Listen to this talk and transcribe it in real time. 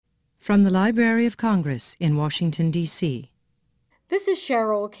From the Library of Congress in Washington, D.C. This is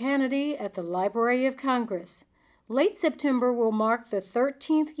Cheryl Kennedy at the Library of Congress. Late September will mark the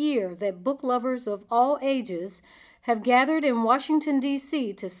 13th year that book lovers of all ages have gathered in Washington,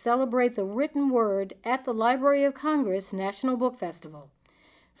 D.C. to celebrate the written word at the Library of Congress National Book Festival.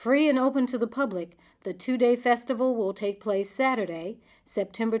 Free and open to the public, the two-day festival will take place Saturday,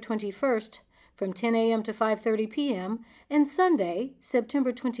 September 21st, from 10 a.m. to 5:30 p.m., and Sunday,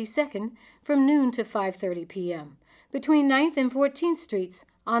 September 22nd, from noon to 5:30 p.m., between 9th and 14th Streets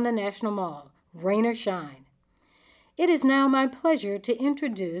on the National Mall, rain or shine. It is now my pleasure to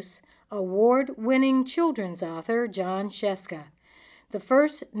introduce award-winning children's author Jon Scieszka, the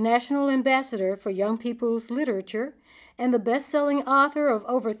first National Ambassador for Young People's Literature and the best-selling author of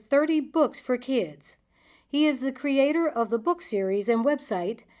over 30 books for kids. He is the creator of the book series and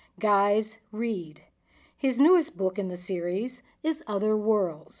website Guys Read. His newest book in the series is Other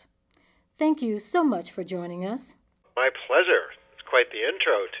Worlds. Thank you so much for joining us. My pleasure. It's quite the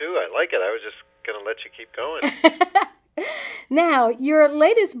intro, too. I like it. I was just going to let you keep going. Now, your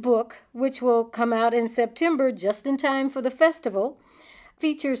latest book, which will come out in September just in time for the festival,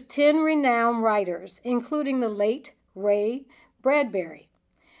 features 10 renowned writers, including the late Ray Bradbury.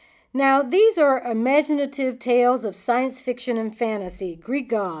 Now, these are imaginative tales of science fiction and fantasy, Greek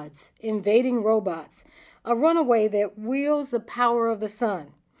gods, invading robots, a runaway that wields the power of the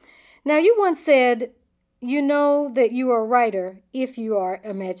sun. Now, you once said, you know that you are a writer if you are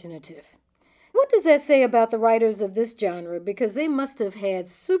imaginative. What does that say about the writers of this genre? Because they must have had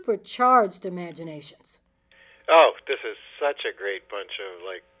supercharged imaginations. Oh, this is such a great bunch of,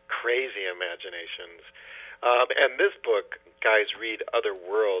 crazy imaginations. And this book, Guys Read Other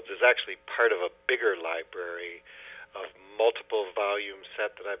Worlds, is actually part of a bigger library of multiple volume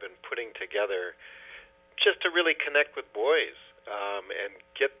set that I've been putting together just to really connect with boys and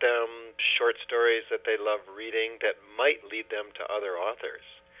get them short stories that they love reading that might lead them to other authors.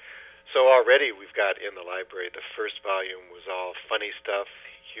 So already we've got in the library, the first volume was all funny stuff,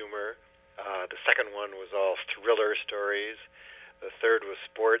 humor. The second one was all thriller stories. The third was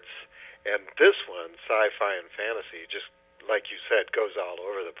sports. And this one, sci-fi and fantasy, just like you said, goes all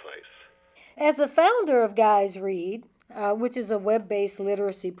over the place. As the founder of Guys Read, which is a web-based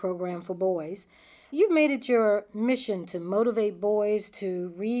literacy program for boys, you've made it your mission to motivate boys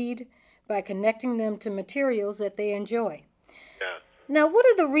to read by connecting them to materials that they enjoy. Yeah. Now, what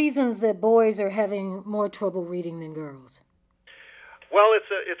are the reasons that boys are having more trouble reading than girls? Well,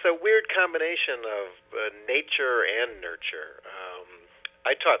 it's a weird combination of nature and nurture.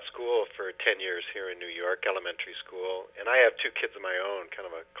 I taught school for 10 years here in New York, elementary school, and I have two kids of my own, kind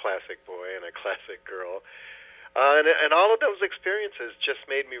of a classic boy and a classic girl. And all of those experiences just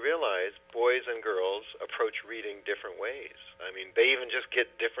made me realize boys and girls approach reading different ways. I mean, they even just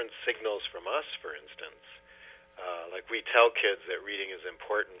get different signals from us, for instance. Like we tell kids that reading is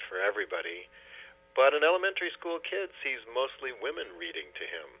important for everybody, but an elementary school kid sees mostly women reading to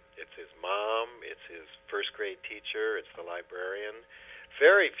him. It's his mom, it's his first grade teacher, it's the librarian.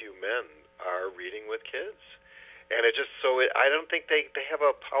 Very few men are reading with kids. And I don't think they have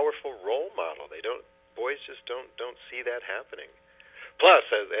a powerful role model. Boys just don't see that happening. Plus,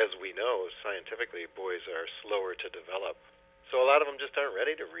 as we know, scientifically, boys are slower to develop. So a lot of them just aren't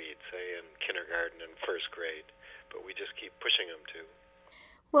ready to read, say, in kindergarten and first grade. But we just keep pushing them to.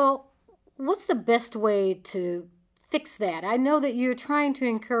 Well, what's the best way to fix that? I know that you're trying to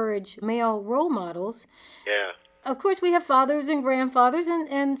encourage male role models. Yeah. Of course, we have fathers and grandfathers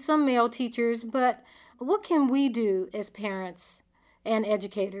and some male teachers, but what can we do as parents and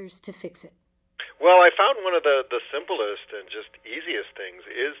educators to fix it? Well, I found one of the simplest and just easiest things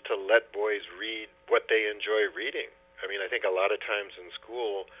is to let boys read what they enjoy reading. I mean, I think a lot of times in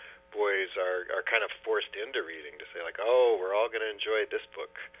school, boys are kind of forced into reading to say, we're all going to enjoy this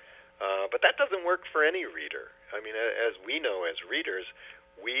book. But that doesn't work for any reader. I mean, as we know as readers,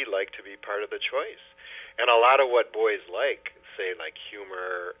 we like to be part of the choice. And a lot of what boys like, say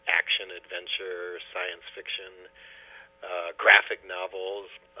humor, action, adventure, science fiction, graphic novels,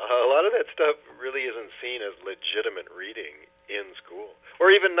 a lot of that stuff really isn't seen as legitimate reading in school,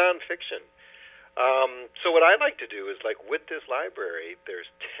 or even nonfiction. So what I like to do is, with this library, there's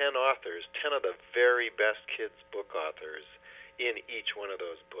 10 authors, 10 of the very best kids' book authors in each one of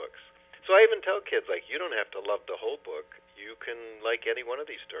those books. So I even tell kids, you don't have to love the whole book. You can like any one of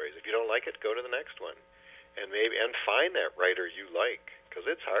these stories. If you don't like it, go to the next one. And find that writer you like, because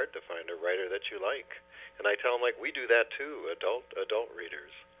it's hard to find a writer that you like. And I tell them, we do that too, adult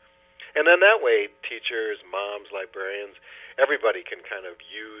readers. And then that way, teachers, moms, librarians, everybody can kind of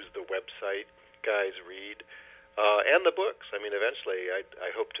use the website, Guys Read, and the books. I mean, eventually, I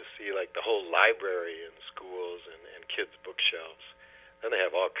hope to see like the whole library in schools and kids' bookshelves. Then they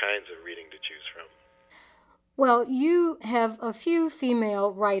have all kinds of reading to choose from. Well, you have a few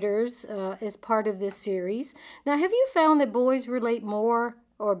female writers as part of this series. Now, have you found that boys relate more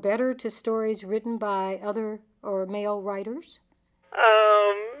or better to stories written by other or male writers?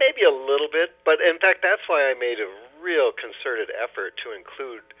 Maybe a little bit, but in fact, that's why I made a real concerted effort to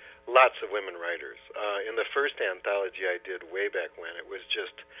include lots of women writers. In the first anthology I did way back when, it was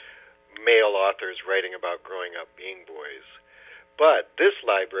just male authors writing about growing up being boys. But this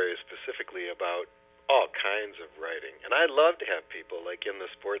library is specifically about all kinds of writing. And I love to have people, like in the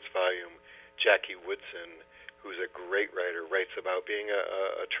sports volume, Jackie Woodson, who's a great writer, writes about being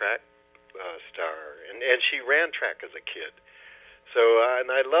a track star. And she ran track as a kid. So, and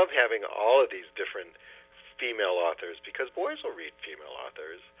I love having all of these different female authors because boys will read female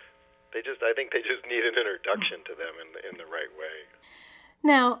authors. I think they just need an introduction to them in the right way.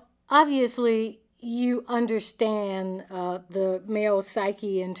 Now, obviously, you understand the male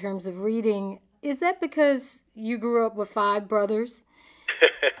psyche in terms of reading. Is that because you grew up with 5 brothers?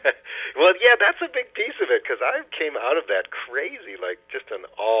 Well, yeah, that's a big piece of it because I came out of that crazy, like just an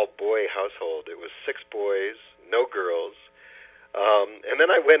all-boy household. It was 6 boys, no girls. And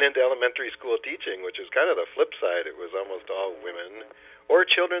then I went into elementary school teaching, which is kind of the flip side. It was almost all women or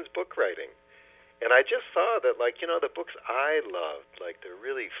children's book writing. And I just saw that, like, the books I loved, like the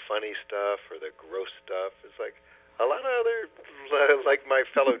really funny stuff or the gross stuff, it's like a lot of other, like my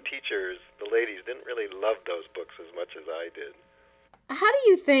fellow teachers, the ladies, didn't really love those books as much as I did. How do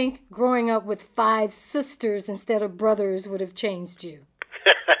you think growing up with 5 sisters instead of brothers would have changed you?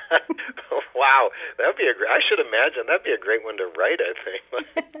 Wow, I should imagine that'd be a great one to write, I think.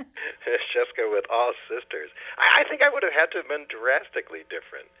 Sheska with all sisters. I think I would have had to have been drastically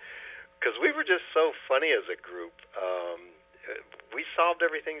different because we were just so funny as a group. We solved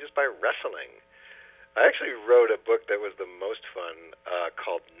everything just by wrestling. I actually wrote a book that was the most fun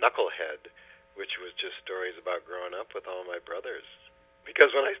called Knucklehead, which was just stories about growing up with all my brothers.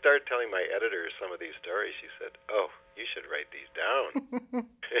 Because when I started telling my editor some of these stories, she said, "Oh, you should write these down."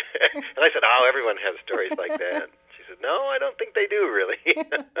 And I said, "Oh, everyone has stories like that." She said, "No, I don't think they do, really."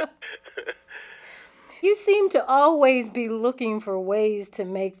 You seem to always be looking for ways to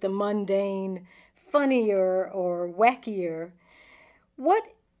make the mundane funnier or wackier. What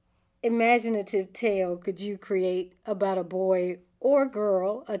imaginative tale could you create about a boy or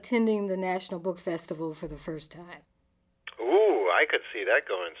girl attending the National Book Festival for the first time? Ooh, I could see that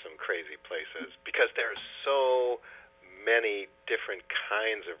going some crazy places because there's so many different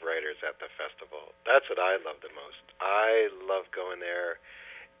kinds of writers at the festival. That's what I love the most. I love going there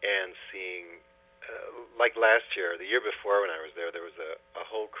and seeing, like last year, the year before when I was there was a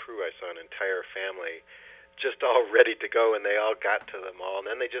whole crew. I saw an entire family just all ready to go, and they all got to the mall, and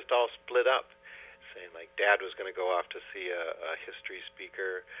then they just all split up, saying like Dad was going to go off to see a history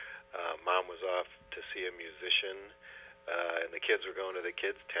speaker, Mom was off to see a musician, and the kids were going to the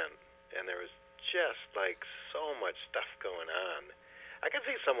kids' tent, and there was just like so much stuff going on. I can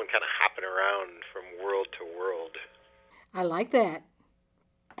see someone kind of hopping around from world to world. I like that.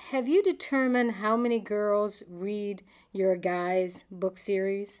 Have you determined how many girls read your guys' book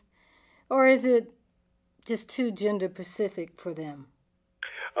series? Or is it just too gender specific for them?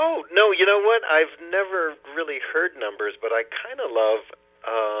 Oh, no, you know what? I've never really heard numbers, but I kind of love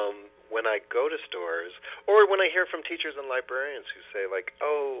when I go to stores or when I hear from teachers and librarians who say, like,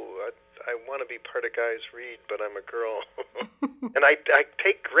 "Oh, I want to be part of Guys Read, but I'm a girl." And I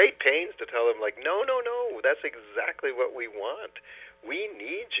take great pains to tell them, like, no, that's exactly what we want. We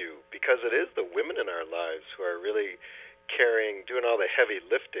need you because it is the women in our lives who are really doing all the heavy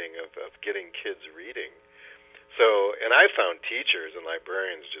lifting of getting kids reading. So, and I found teachers and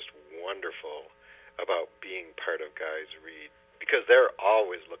librarians just wonderful about being part of Guys Read because they're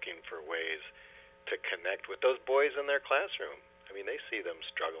always looking for ways to connect with those boys in their classroom. I mean, they see them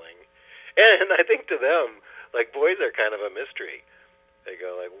struggling. And I think to them, like, boys are kind of a mystery. They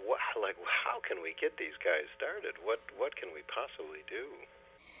go like, wow, like, how can we get these guys started? What can we possibly do?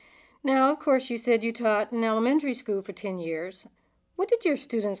 Now, of course, you said you taught in elementary school for 10 years. What did your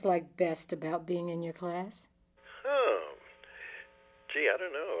students like best about being in your class? Oh, gee, I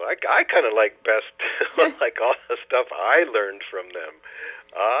don't know. I kind of like best like all the stuff I learned from them.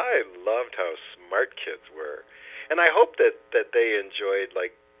 I loved how smart kids were. And I hope that they enjoyed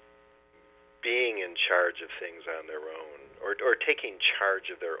like being in charge of things on their own or taking charge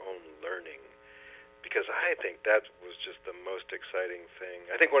of their own learning. Because I think that was just the most exciting thing.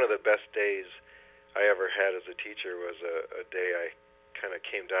 I think one of the best days I ever had as a teacher was a day I kind of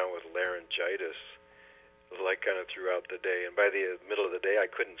came down with laryngitis like kind of throughout the day. And by the middle of the day, I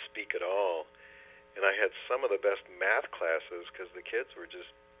couldn't speak at all. And I had some of the best math classes because the kids were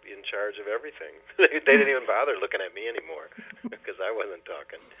just in charge of everything. They didn't even bother looking at me anymore because I wasn't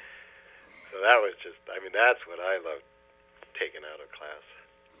talking. So that was just, I mean, that's what I loved taking out of class.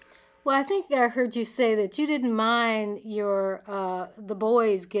 Well, I think I heard you say that you didn't mind the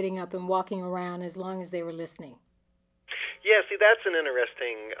boys getting up and walking around as long as they were listening. Yeah, see, that's an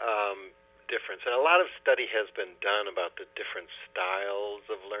interesting difference. And a lot of study has been done about the different styles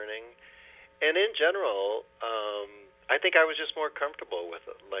of learning. And in general, I think I was just more comfortable with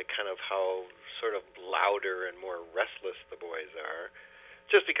it, like kind of how sort of louder and more restless the boys are,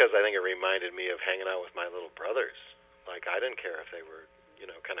 just because I think it reminded me of hanging out with my little brothers. Like, I didn't care if they were,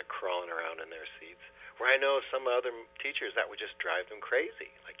 kind of crawling around in their seats, where I know some other teachers that would just drive them crazy.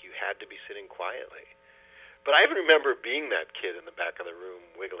 Like, you had to be sitting quietly. But I even remember being that kid in the back of the room,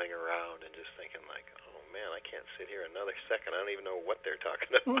 wiggling around and just thinking, like, oh, man, I can't sit here another second. I don't even know what they're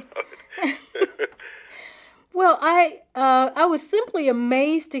talking about. Well, I was simply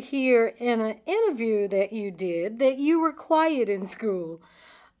amazed to hear in an interview that you did that you were quiet in school.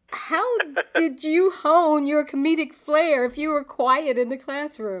 How did you hone your comedic flair if you were quiet in the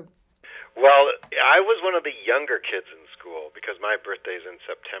classroom? Well, I was one of the younger kids in school because my birthday's in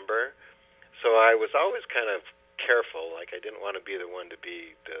September. So I was always kind of careful. Like, I didn't want to be the one to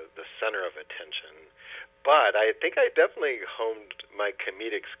be the center of attention. But I think I definitely honed my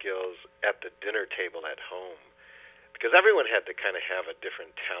comedic skills at the dinner table at home because everyone had to kind of have a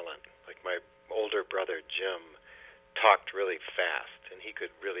different talent. Like, my older brother, Jim, talked really fast, and he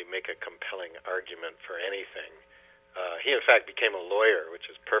could really make a compelling argument for anything. He, in fact, became a lawyer, which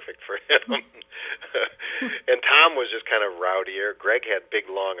is perfect for him. And Tom was just kind of rowdier. Greg had big,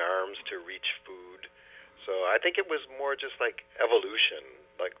 long arms to reach food. So I think it was more just like evolution.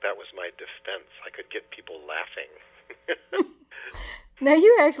 Like, that was my defense. I could get people laughing. Now,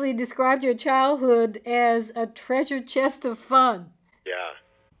 you actually described your childhood as a treasure chest of fun. Yeah.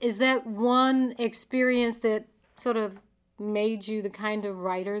 Is that one experience that sort of made you the kind of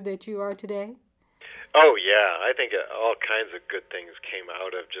writer that you are today? Oh, yeah. I think all kinds of good things came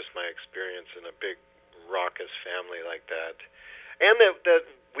out of just my experience in a big, raucous family like that. And that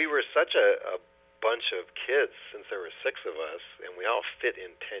we were such a bunch of kids, since there were 6 of us, and we all fit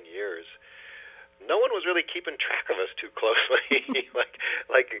in 10 years. No one was really keeping track of us too closely.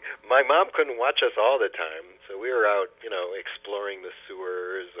 like my mom couldn't watch us all the time, so we were out, exploring the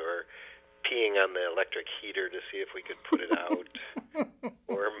sewers or peeing on the electric heater to see if we could put it out,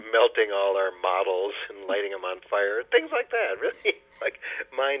 or melting all our models and lighting them on fire, things like that, really, like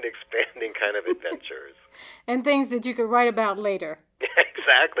mind-expanding kind of adventures. And things that you could write about later.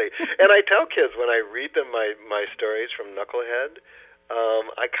 Exactly. And I tell kids when I read them my stories from Knucklehead,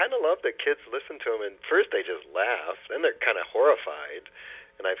 I kind of love that kids listen to them, and first they just laugh, then they're kind of horrified,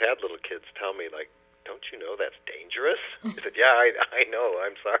 and I've had little kids tell me, like, don't you know that's dangerous? I said, yeah, I know,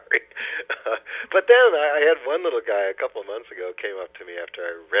 I'm sorry. But then I had one little guy a couple of months ago came up to me after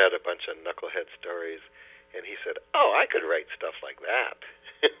I read a bunch of Knucklehead stories, and he said, oh, I could write stuff like that.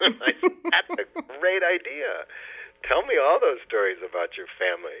 I said, that's a great idea. Tell me all those stories about your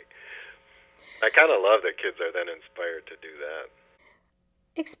family. I kind of love that kids are then inspired to do that.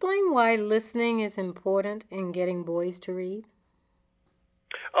 Explain why listening is important in getting boys to read.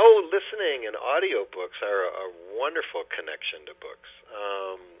 Oh, listening and audiobooks are a wonderful connection to books.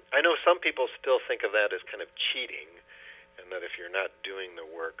 I know some people still think of that as kind of cheating, and that if you're not doing the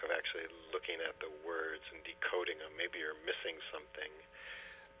work of actually looking at the words and decoding them, maybe you're missing something.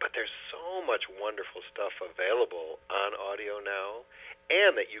 But there's so much wonderful stuff available on audio now,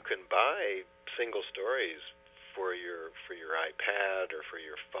 and that you can buy single stories for your iPad or for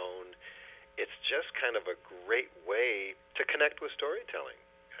your phone. It's just kind of a great way to connect with storytelling.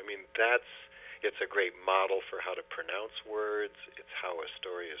 I mean, it's a great model for how to pronounce words. It's how a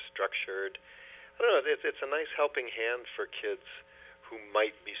story is structured. I don't know, it's a nice helping hand for kids who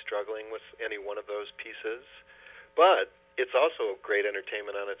might be struggling with any one of those pieces. But it's also great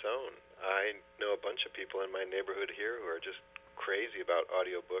entertainment on its own. I know a bunch of people in my neighborhood here who are just crazy about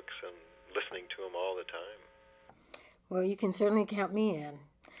audiobooks and listening to them all the time. Well, you can certainly count me in.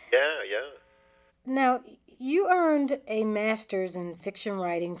 Yeah. Now, you earned a master's in fiction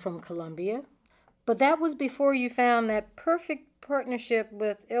writing from Columbia, but that was before you found that perfect partnership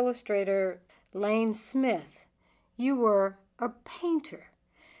with illustrator Lane Smith. You were a painter,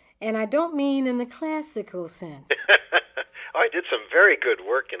 and I don't mean in the classical sense. I did some very good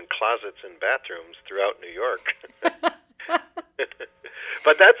work in closets and bathrooms throughout New York.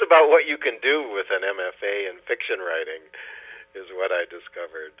 But that's about what you can do with an MFA in fiction writing. is what I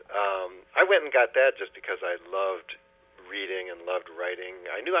discovered. I went and got that just because I loved reading and loved writing.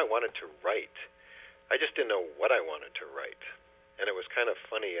 I knew I wanted to write. I just didn't know what I wanted to write. And it was kind of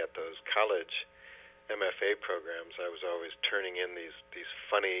funny at those college MFA programs. I was always turning in these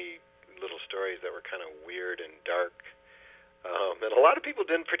funny little stories that were kind of weird and dark. And a lot of people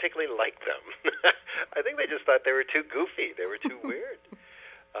didn't particularly like them. I think they just thought they were too goofy. They were too weird.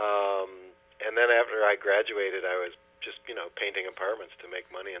 And then after I graduated, I was just, painting apartments to make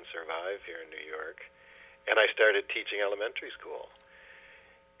money and survive here in New York. And I started teaching elementary school.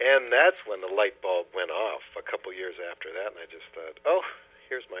 And that's when the light bulb went off a couple years after that. And I just thought, oh,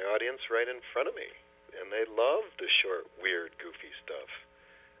 here's my audience right in front of me. And they love the short, weird, goofy stuff.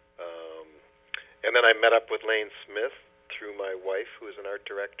 And then I met up with Lane Smith through my wife, who is an art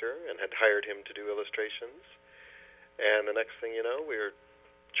director, and had hired him to do illustrations. And the next thing you know, we were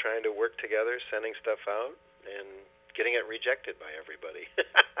trying to work together, sending stuff out, and getting it rejected by everybody.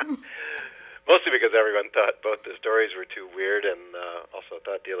 Mostly because everyone thought both the stories were too weird and also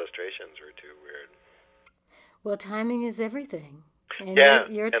thought the illustrations were too weird. Well, timing is everything. And yeah,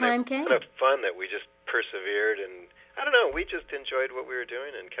 your time came. It's kind of fun that we just persevered, and I don't know, we just enjoyed what we were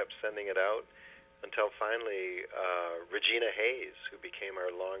doing and kept sending it out until finally Regina Hayes, who became our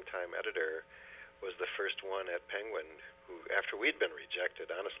longtime editor, was the first one at Penguin who, after we'd been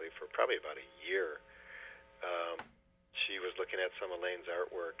rejected, honestly, for probably about a year, she was looking at some of Lane's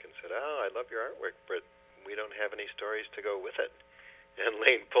artwork and said, oh, I love your artwork, but we don't have any stories to go with it. And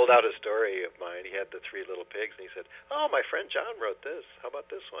Lane pulled out a story of mine. He had the 3 little pigs, and he said, oh, my friend John wrote this. How about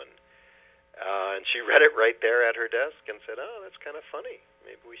this one? And she read it right there at her desk and said, oh, that's kind of funny.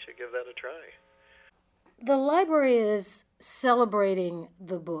 Maybe we should give that a try. The library is celebrating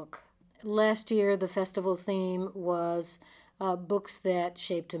the book. Last year, the festival theme was books that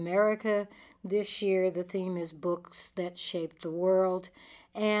shaped America. This year, the theme is books that shaped the world.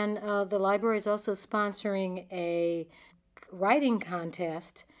 And the library is also sponsoring a writing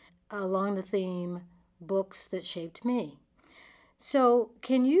contest along the theme, Books That Shaped Me. So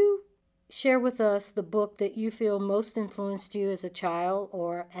can you share with us the book that you feel most influenced you as a child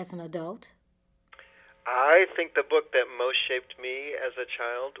or as an adult? I think the book that most shaped me as a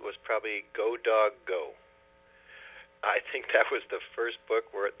child was probably Go Dog Go. I think that was the first book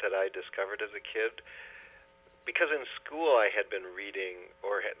that I discovered as a kid. Because in school I had been reading,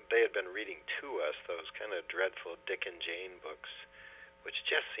 they had been reading to us, those kind of dreadful Dick and Jane books, which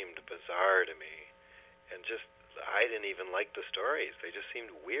just seemed bizarre to me. And I didn't even like the stories. They just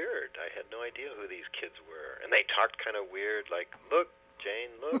seemed weird. I had no idea who these kids were. And they talked kind of weird, like, look,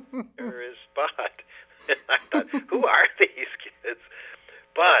 Jane, look, there is Spot. And I thought, who are these kids?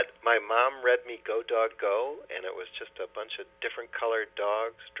 But my mom read me Go Dog Go, and it was just a bunch of different colored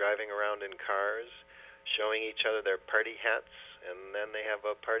dogs driving around in cars, showing each other their party hats, and then they have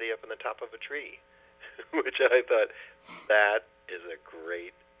a party up in the top of a tree, which I thought, that is a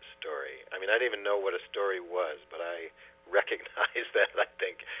great story. I mean, I didn't even know what a story was, but I recognized that, I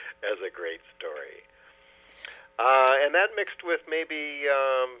think, as a great story. And that mixed with maybe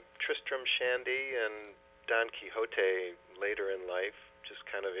Tristram Shandy and Don Quixote later in life just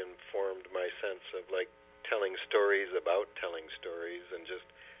kind of informed my sense of, like, telling stories about telling stories and just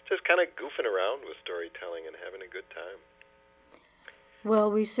kind of goofing around with storytelling and having a good time.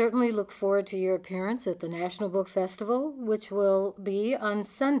 Well, we certainly look forward to your appearance at the National Book Festival, which will be on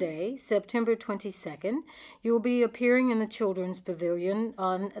Sunday, September 22nd. You will be appearing in the Children's Pavilion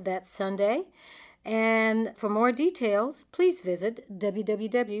on that Sunday. And for more details, please visit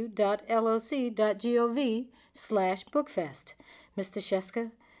www.loc.gov/bookfest. Mr.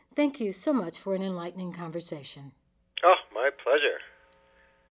 Sheska, thank you so much for an enlightening conversation. Oh, my pleasure.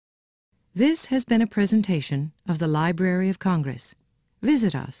 This has been a presentation of the Library of Congress.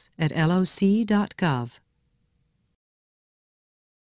 Visit us at loc.gov.